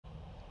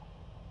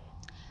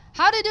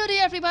Howdy doody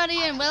everybody,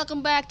 and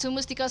welcome back to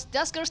Mustica's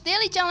Duskers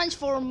Daily Challenge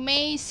for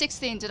May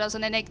 16,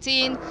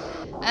 2018.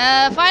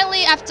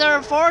 Finally,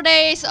 after 4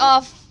 days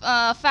of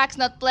Phax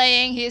not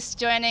playing, he's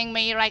joining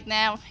me right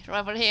now,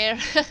 over here.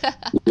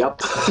 Yep.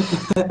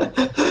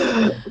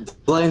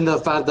 Blame the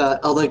fact that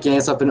other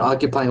games have been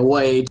occupying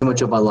way too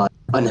much of my life.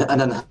 An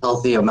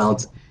unhealthy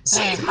amount.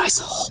 Save my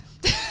soul.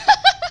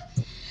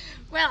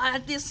 Well,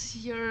 at least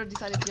you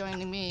decided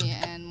joining me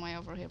and my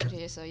over here.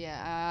 So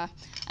yeah,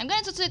 I'm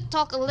going to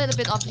talk a little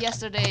bit of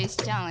yesterday's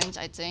challenge,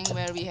 I think,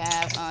 where we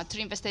have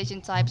 3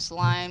 infestation type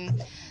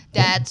slime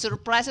that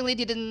surprisingly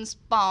didn't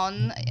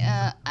spawn.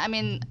 I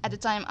mean, at the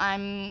time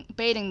I'm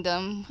baiting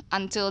them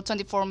until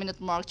 24-minute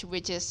mark,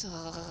 which is,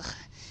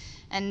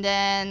 and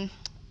then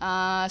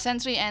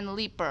sentry and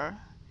leaper.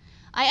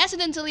 I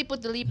accidentally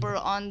put the leaper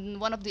on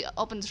one of the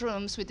open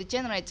rooms with the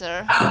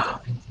generator.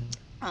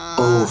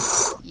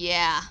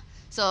 Yeah.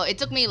 So it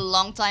took me a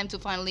long time to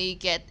finally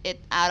get it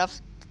out of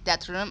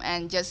that room,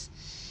 and just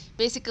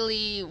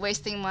basically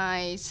wasting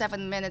my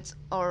 7 minutes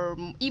or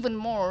even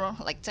more,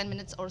 like 10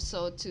 minutes or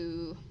so,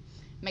 to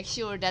make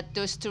sure that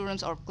those 2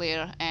 rooms are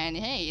clear. And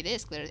hey, it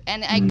is clear.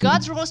 And I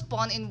got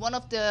respawn in one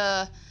of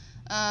the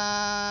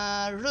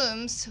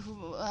rooms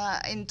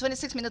in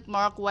 26-minute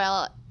mark,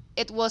 while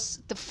it was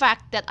the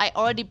fact that I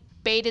already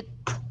baited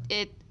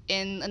it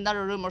in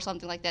another room or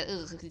something like that.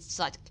 Ugh, it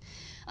sucked.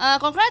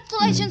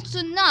 Congratulations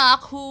to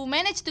Knock, who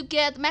managed to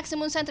get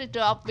maximum sentry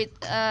drop with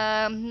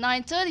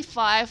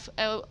 935,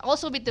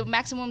 also with the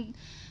maximum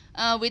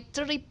with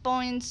 30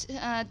 points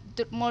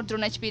more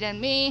drone HP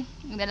than me.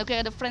 And then looking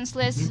at the friends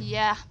list,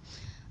 yeah,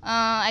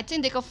 I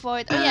think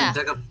Decovoid. Oh yeah,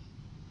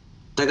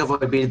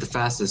 Decovoid being the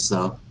fastest,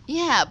 though.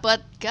 Yeah,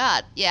 but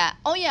God, yeah.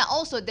 Oh yeah,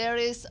 also there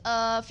is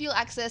fuel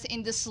access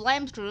in the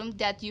slime room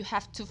that you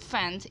have to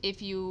fend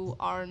if you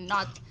are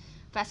not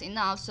fast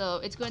enough, so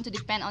it's going to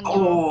depend on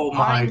your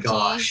RNG.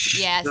 Gosh.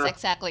 Yes,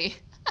 exactly.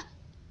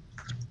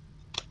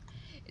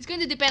 It's going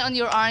to depend on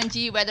your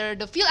RNG whether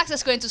the field access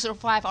is going to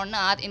survive or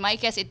not. In my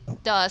case, it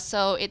does,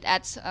 so it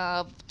adds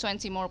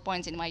 20 more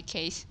points in my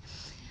case.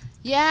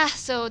 Yeah,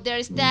 so there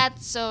is that.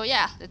 So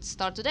yeah, let's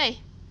start today.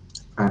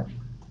 Alright.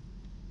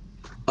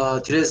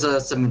 Today's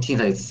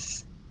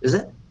 17th, is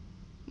it?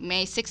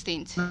 May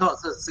 16th. No,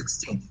 it's the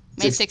 16th.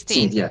 May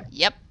 16th. Yeah.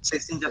 Yep.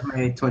 16th of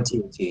May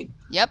 2018.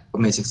 Yep. Or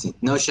May 16th.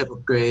 No ship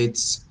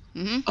upgrades.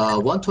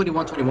 120,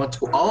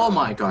 121. Oh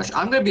my gosh.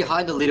 I'm going to be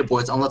behind the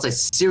leaderboards unless I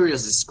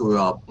seriously screw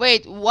up.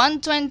 Wait,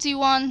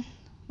 121.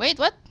 Wait,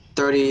 what?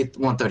 30,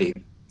 130.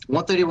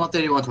 130,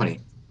 130, 120.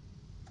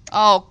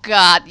 Oh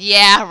god,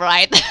 yeah,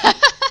 right.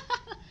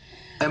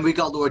 And we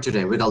got lured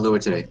today. We got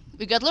lured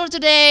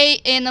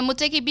today in a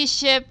Muteki B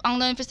ship,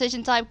 unknown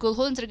infestation type, cool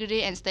hull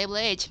integrity, and stable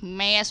age.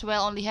 May as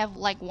well only have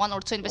like 1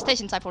 or 2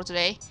 infestation type for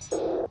today.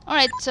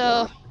 Alright,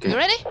 so you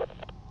ready?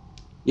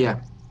 Yeah.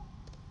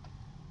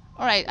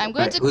 Alright, I'm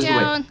going to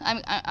count.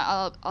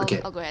 I'll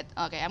go ahead.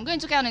 Okay, I'm going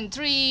to count in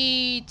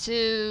 3,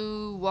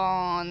 2,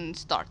 1,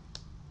 start.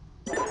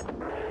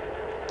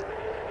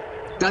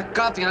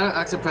 God, I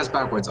accidentally pressed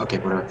backwards. Okay,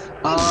 whatever.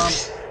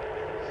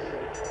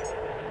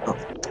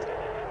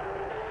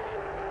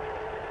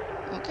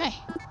 Okay.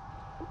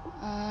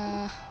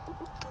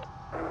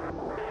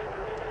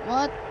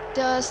 What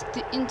does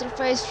the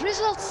interface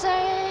result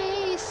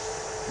say?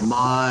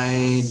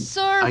 Mine.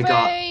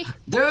 Survey.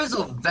 There's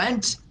a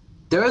vent.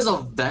 There's a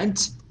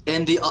vent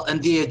in the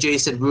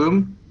adjacent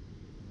room.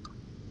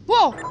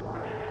 Whoa.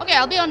 Okay,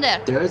 I'll be on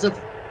there. There's a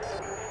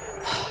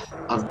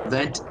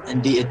vent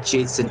in the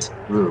adjacent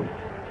room.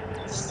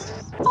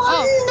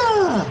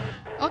 Oh.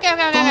 Okay.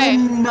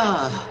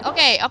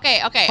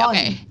 Okay.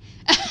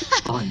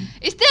 Fun.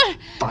 Is there?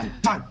 Fun.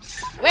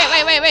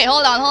 Wait.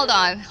 Hold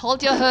on.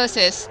 Hold your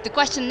horses. The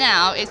question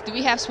now is, do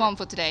we have swamp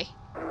food today?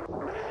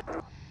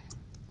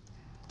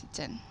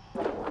 10.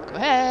 Go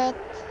ahead.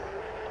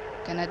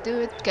 Gonna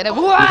do it.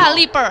 Wah,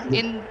 leaper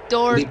in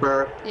door.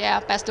 Leaper. Yeah,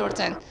 past door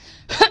 10.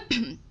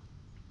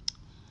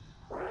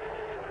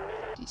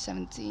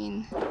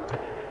 17.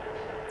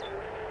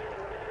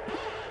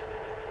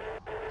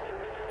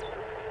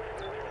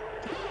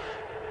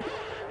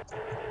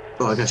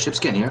 Oh, I got ship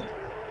scan here.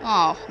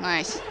 Oh,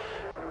 nice.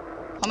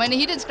 How many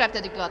hidden scrap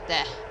that you got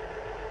there?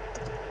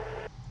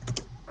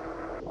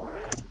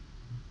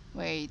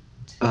 Wait.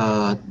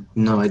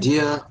 No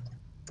idea.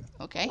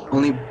 Okay.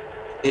 Only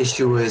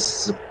issue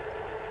is...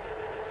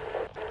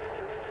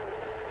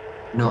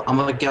 No, I'm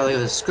gonna gather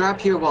the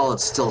scrap here while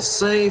it's still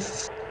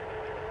safe.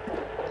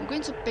 I'm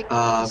going to pick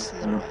this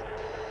little up.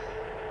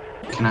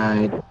 Can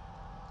I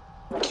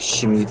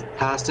shimmy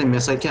past him?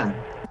 Yes, I can.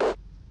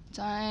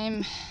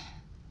 Time.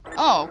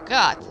 Oh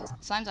god,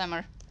 slime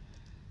timer.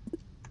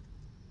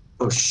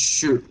 Oh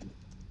shoot.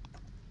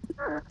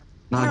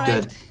 Not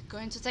good.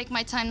 Going to take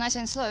my time nice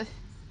and slow.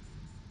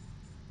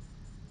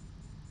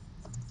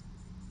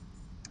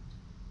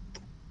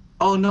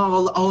 Oh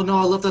no,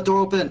 I left that door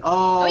open.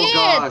 Oh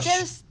yeah, gosh.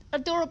 There's a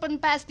door open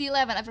past the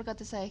 11, I forgot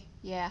to say.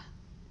 Yeah.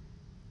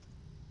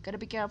 Gotta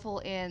be careful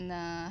in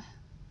the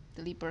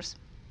leapers.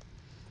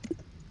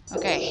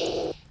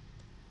 Okay.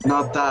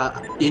 Not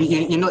that.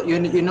 You know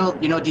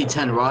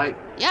D10, right?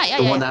 Yeah.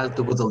 The one that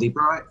with the leaper,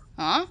 right?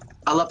 Huh?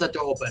 I left that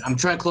door open. I'm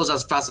trying to close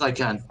as fast as I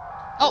can.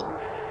 Oh.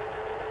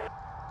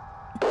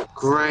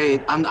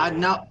 Great.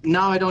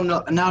 Now I don't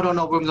know. Now I don't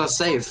know rooms are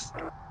safe.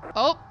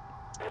 Oh.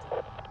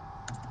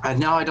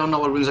 Now I don't know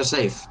what rooms are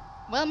safe.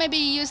 Well, maybe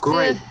use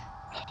Great.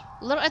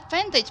 the lure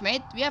advantage,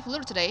 mate. We have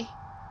lure today.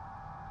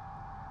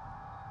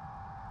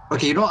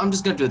 Okay, you know what? I'm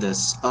just gonna do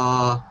this.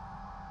 Come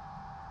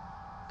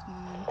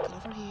on, get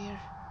over here.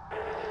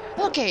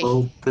 Okay.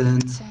 Open.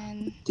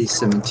 10.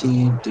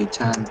 D17,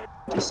 D10,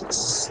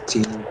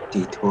 D16,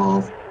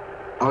 D12.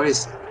 I already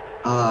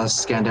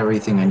scanned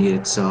everything I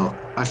needed, so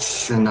I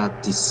should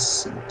not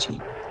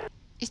D17.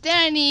 Is there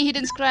any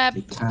hidden scrap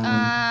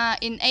D10.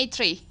 in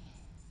A3?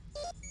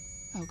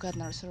 Oh god,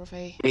 another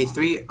survey.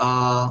 A3,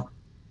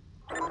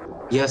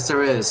 yes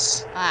there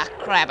is. Ah,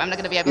 crap, I'm not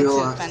gonna be able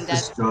Fuel to find that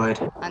destroyed.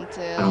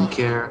 until... I don't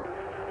care.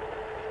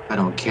 I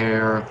don't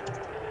care.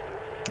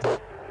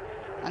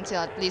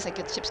 Until at least I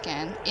get ship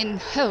scan. In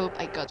hope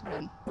I got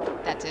one.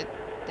 That's it.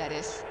 That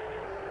is.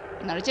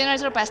 Another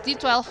generator past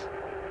D12.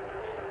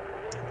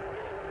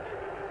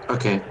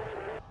 Okay.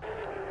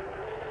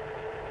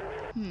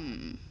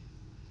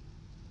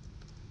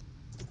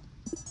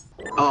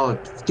 Oh,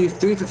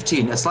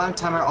 D315. A slime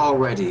timer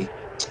already.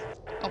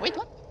 Oh, wait,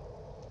 what?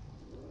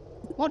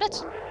 Oh,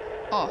 that's...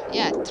 Oh,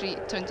 yeah,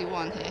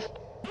 321 here.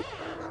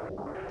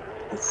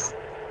 Oof.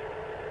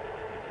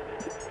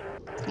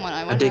 Come on,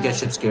 I did get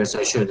ship scared, so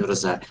I should have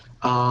noticed that.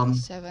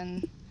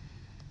 7.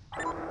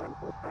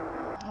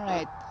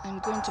 Alright, I'm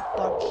going to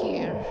park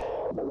here.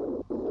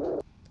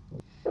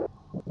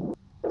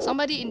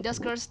 Somebody in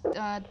Duskers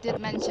did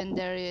mention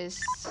there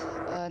is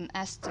an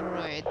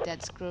asteroid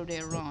that's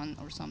crowded around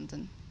or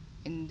something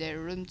in their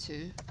room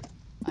 2.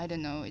 I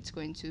don't know it's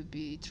going to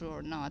be true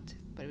or not,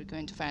 but we're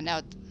going to find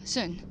out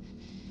soon.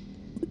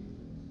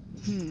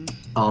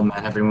 Oh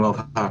man, having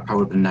remote power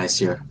would have been nice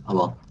here. Oh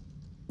well.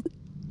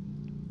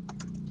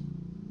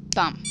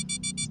 Bam.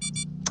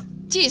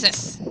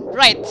 Jesus!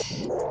 Right.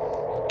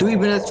 3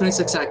 minutes,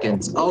 26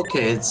 seconds.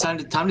 Okay, it's time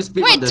to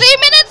speed Wait, on this. 3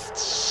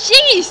 minutes?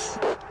 Jeez!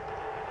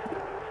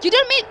 You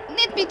don't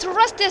need me to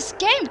rush this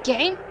game.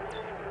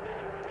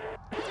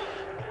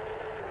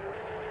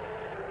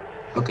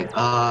 Okay,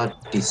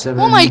 D7.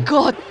 Oh my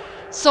god!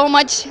 So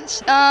much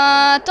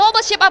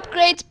total ship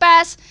upgrades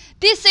past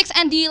D6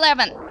 and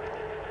D11.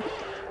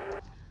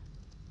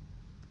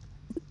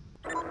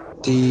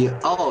 You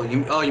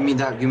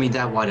mean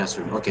that White House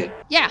room? Okay.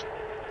 Yeah.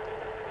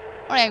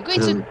 Alright, I'm going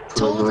to Put it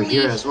totally... over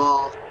here as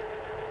well.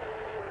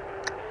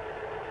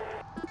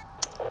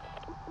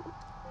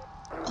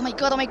 Oh my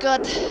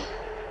god.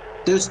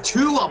 There's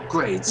 2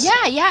 upgrades.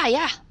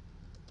 Yeah.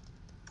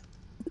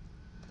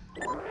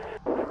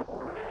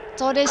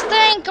 So this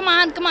thing, come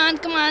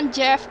on,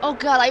 Jeff. Oh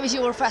god, I wish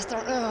you were faster.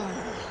 Ugh.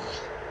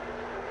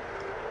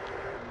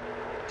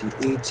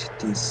 D8,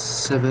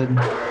 D7.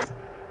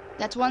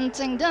 That's one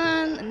thing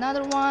done,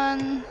 another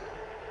one.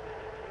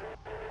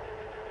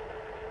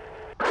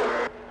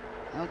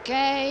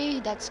 Okay,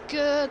 that's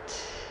good.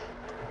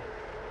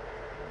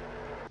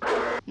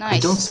 Nice. I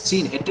don't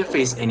see an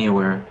interface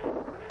anywhere,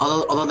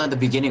 other than the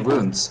beginning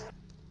runes.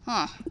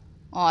 Huh.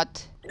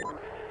 Odd.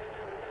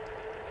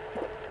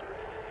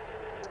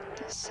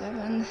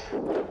 D7.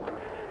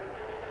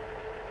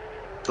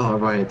 Oh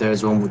right,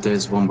 there's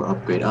one more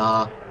upgrade.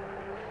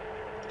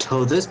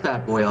 Tow this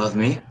bad boy out of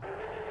me.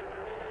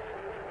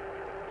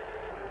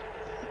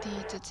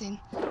 D13.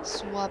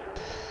 Swap.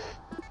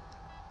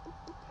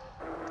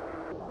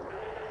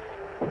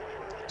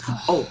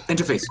 Oh,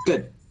 interface,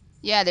 good.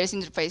 Yeah, there's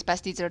interface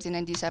past D13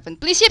 and D7.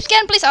 Please ship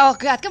scan, please. Oh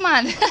god, come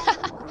on.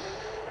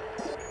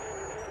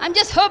 I'm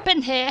just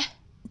hoping here.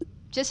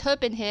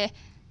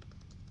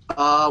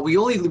 We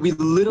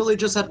literally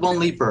just had 1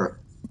 leaper.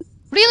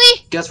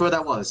 Really? Guess where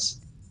that was?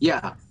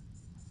 Yeah.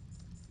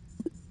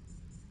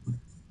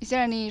 Is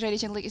there any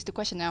radiation leak is the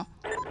question now.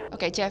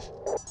 Okay, Jeff,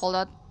 hold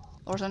on.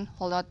 Orson,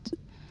 hold on.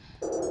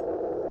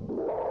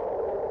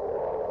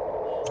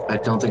 I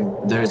don't think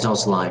there is no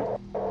slime.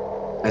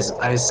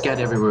 I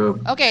scanned every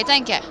room. Okay,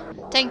 thank you.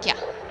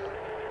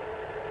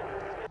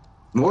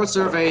 More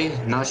survey,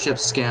 not ship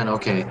scan.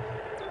 Okay.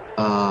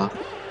 Well,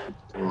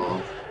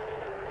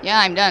 Yeah,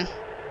 I'm done.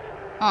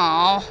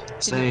 Oh,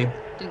 say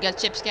didn't get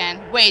ship scan.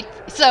 Wait,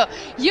 so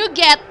you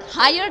get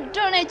higher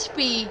drone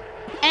HP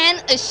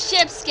and a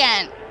ship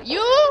scan.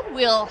 You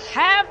will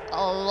have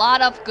a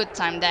lot of good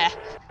time there.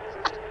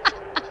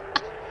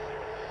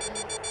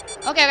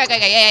 Okay,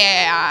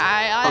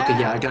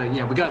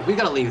 yeah. We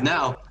gotta leave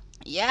now.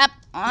 Yep,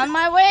 on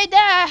my way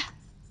there.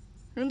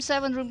 Room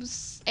 7, room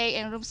 8,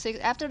 and room 6.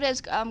 After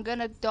this, I'm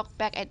gonna dock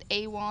back at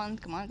A1.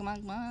 Come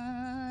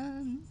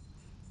on.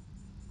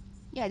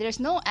 Yeah, there's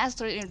no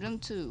asteroid in room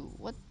 2.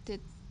 What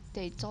did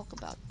they talk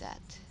about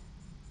that?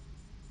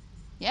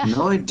 Yeah.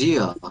 No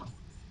idea.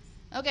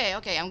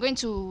 Okay, I'm going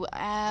to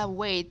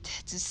wait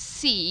to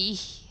see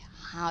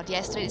how the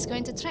asteroid is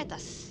going to threat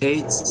us.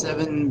 8,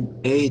 7,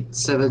 8,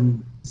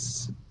 7,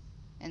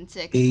 And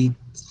 6. 8,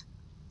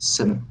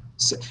 7,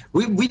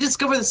 We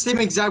discovered the same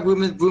exact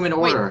room in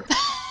order.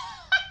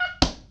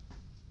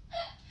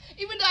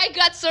 Even though I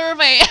got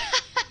survey.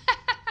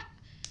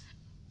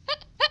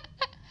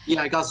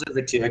 Yeah, I got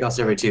survey too.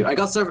 I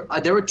got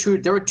survey. There were two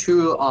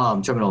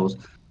terminals.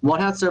 One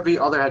had survey,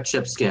 other had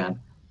chip scan.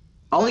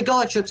 I only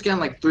got a chip scan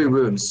like 3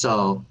 rooms,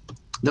 so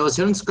there was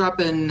hidden scrap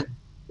in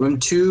room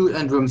 2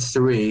 and room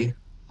 3.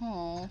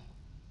 Oh.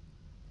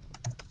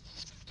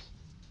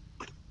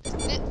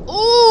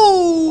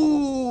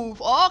 Ooh.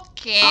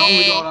 Okay. I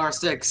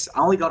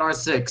only got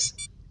R6.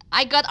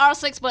 I got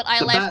R6, but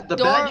I left The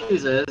door. bad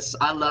news is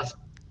I left.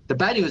 The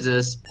bad news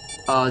is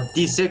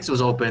D6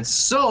 was open,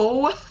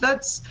 so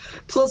that's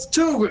plus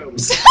 2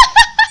 rooms.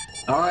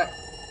 All right.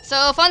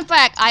 So fun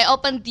fact, I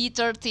opened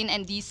D13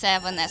 and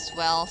D7 as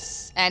well,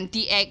 and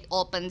D8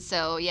 open.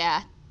 So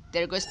yeah,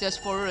 there goes those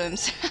 4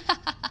 rooms.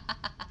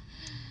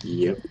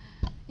 Yep. Yeah.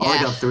 Only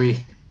got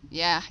 3.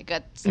 Yeah, I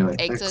got Anyway,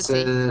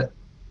 830.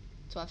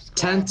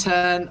 10,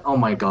 10. Oh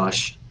my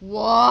gosh.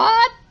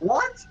 What?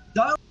 What?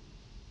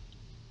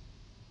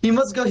 He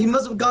must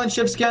have gotten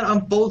ship scan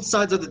on both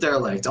sides of the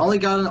derelict. Only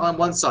got it on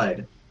one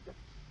side.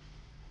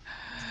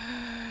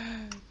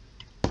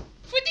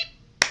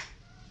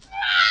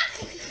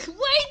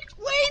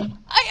 Wait!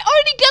 I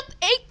already got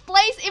 8th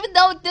place, even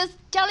though this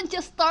challenge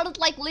just started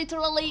like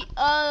literally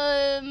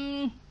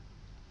 1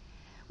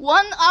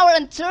 hour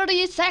and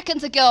 30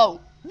 seconds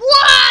ago.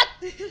 What?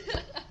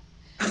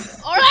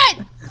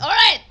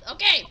 Alright,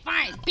 okay,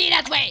 fine. Be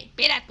that way,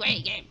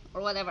 game.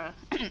 Or whatever.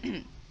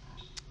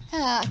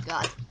 Ah,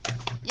 God.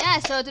 Yeah,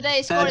 so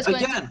today's score is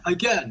going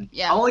Again.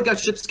 Yeah. I only got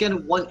ship scan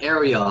in one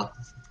area.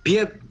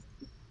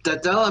 The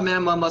Dalai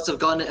must have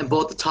gotten it in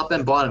both the top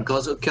and bottom,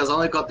 cause I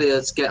only got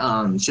the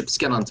ship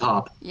scan on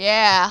top.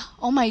 Yeah.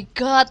 Oh my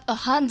God,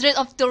 100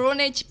 of the run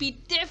HP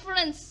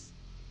difference.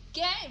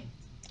 Game.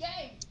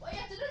 Why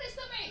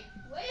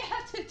you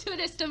have to do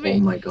this to me?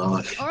 Oh my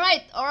gosh.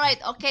 Alright,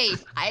 okay.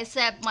 I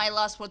accept my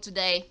loss for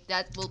today.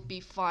 That will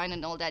be fine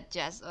and all that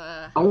jazz.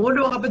 I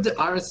wonder what happened to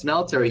Iris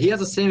Melter. He has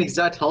the same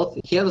exact health.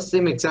 Health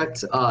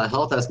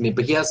as me,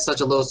 but he has such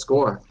a low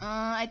score.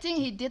 I think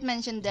he did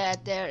mention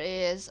that there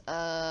is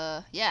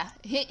yeah,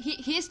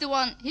 he's the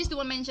one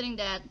mentioning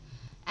that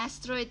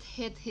asteroid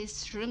hit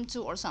his room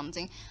 2 or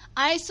something.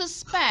 I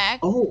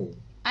suspect. Wait.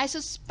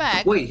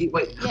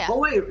 Yeah. Oh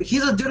wait,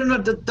 he's a dude in our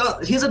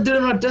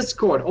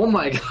Discord. Oh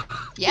my god.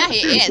 Yeah, he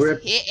is.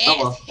 He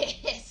well.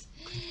 is.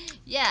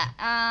 Yeah.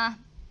 I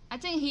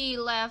think he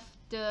left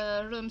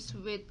the rooms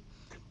with.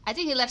 I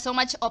think he left so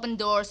much open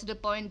doors to the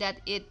point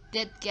that it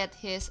did get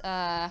his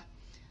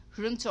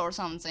room 2 or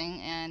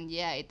something, and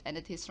yeah, it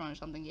ended his run or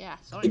something. Yeah.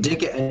 Sorry. He didn't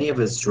get any of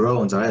his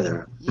drones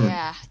either.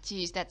 Yeah.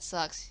 Jeez, that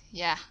sucks.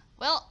 Yeah.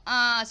 Well,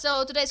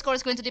 so today's score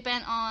is going to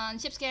depend on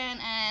ship scan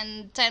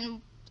and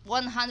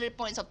 100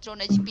 points of drone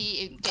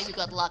HP in case you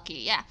got lucky.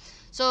 Yeah.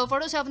 So for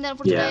those who haven't done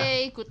for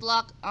today, good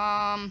luck.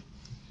 As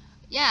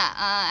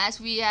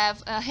we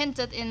have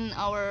hinted in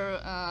our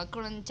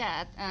current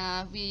chat,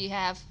 we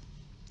have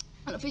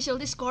an official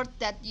Discord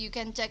that you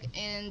can check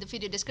in the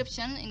video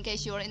description in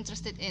case you are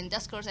interested in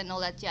Duskers and all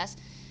that jazz.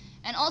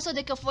 And also,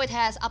 the Void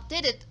has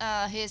updated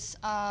his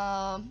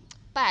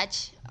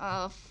patch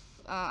of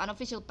an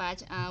official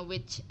patch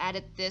which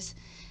added this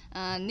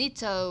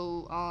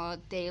Nito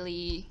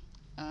daily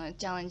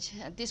challenge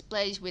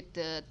displays with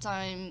the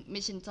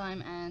mission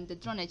time and the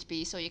drone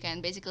HP, so you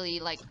can basically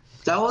like.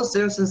 That was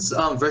there since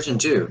version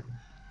 2.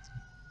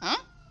 Huh?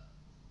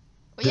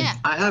 Oh yeah.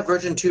 I have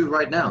version 2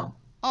 right now.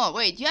 Oh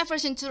wait, you have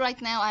version 2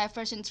 right now. I have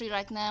version 3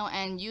 right now,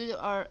 and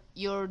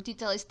your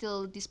detail is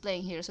still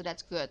displaying here, so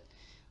that's good.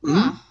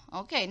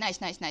 Okay, nice.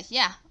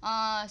 Yeah.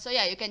 So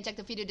yeah, you can check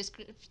the video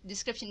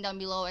description down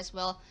below as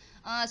well.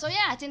 So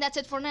yeah, I think that's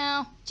it for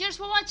now. Cheers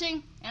for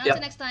watching, and until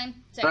next time,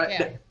 take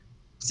care.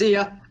 See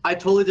ya. I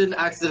totally didn't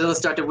accidentally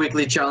start the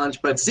weekly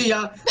challenge, but see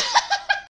ya.